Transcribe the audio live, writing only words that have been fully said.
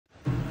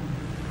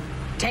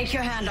Take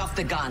your hand off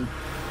the gun.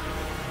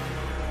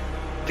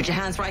 Put your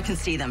hands where I can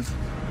see them.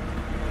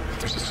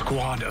 There's a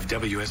squad of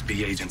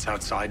WSB agents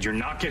outside. You're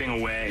not getting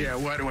away. Yeah,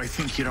 why do I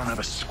think you don't have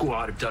a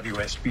squad of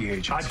WSB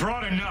agents? I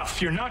brought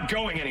enough. You're not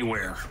going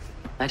anywhere.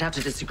 I'd have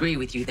to disagree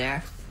with you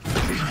there.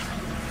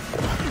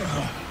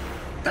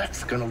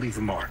 That's gonna leave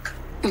a mark.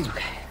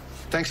 Okay.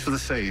 Thanks for the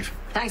save.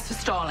 Thanks for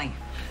stalling.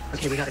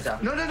 Okay, we gotta go.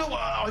 No.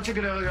 Aren't you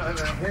gonna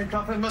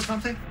handcuff him or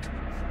something?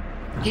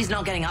 He's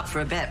not getting up for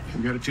a bit.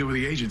 We gotta deal with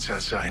the agents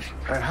outside.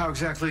 How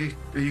exactly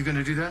are you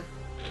gonna do that?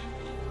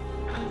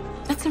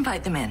 Let's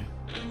invite them in.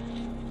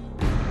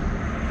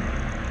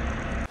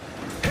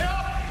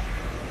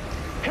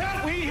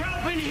 Help! We need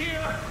help in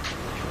here!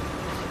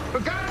 For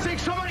God's sake,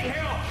 somebody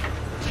help!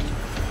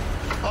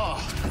 Oh,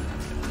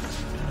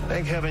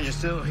 thank heaven you're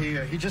still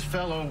here. He just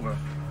fell over.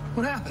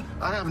 What happened?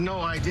 I have no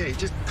idea. He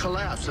just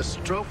collapsed. A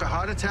stroke, a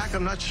heart attack?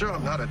 I'm not sure.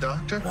 I'm not a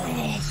doctor.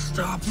 Oh,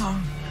 stop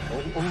him.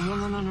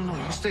 No.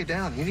 You stay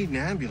down. You need an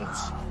ambulance.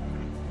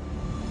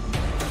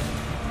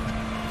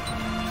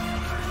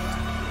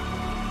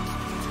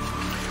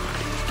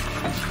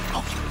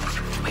 Oh,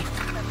 wait.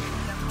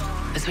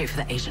 Let's wait for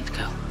the agent to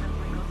go.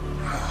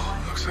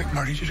 Oh, looks like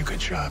Marty did a good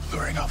job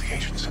luring all the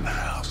agents in the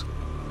house.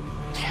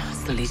 Yeah,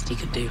 it's the least he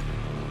could do,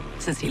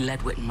 since he led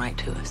Witten right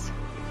to us.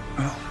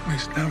 Well, at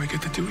least now we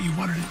get to do what you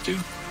wanted to do.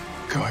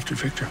 Go after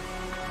Victor.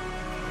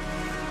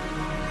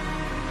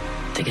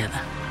 Together.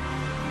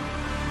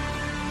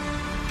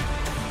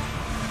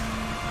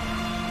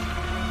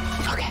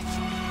 Okay,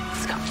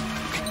 let's go.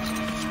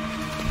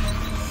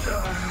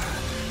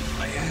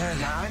 My head.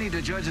 Now, I need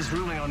a judge's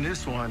ruling on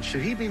this one.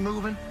 Should he be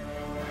moving?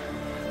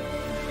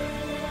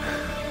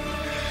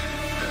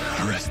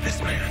 Arrest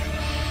this man.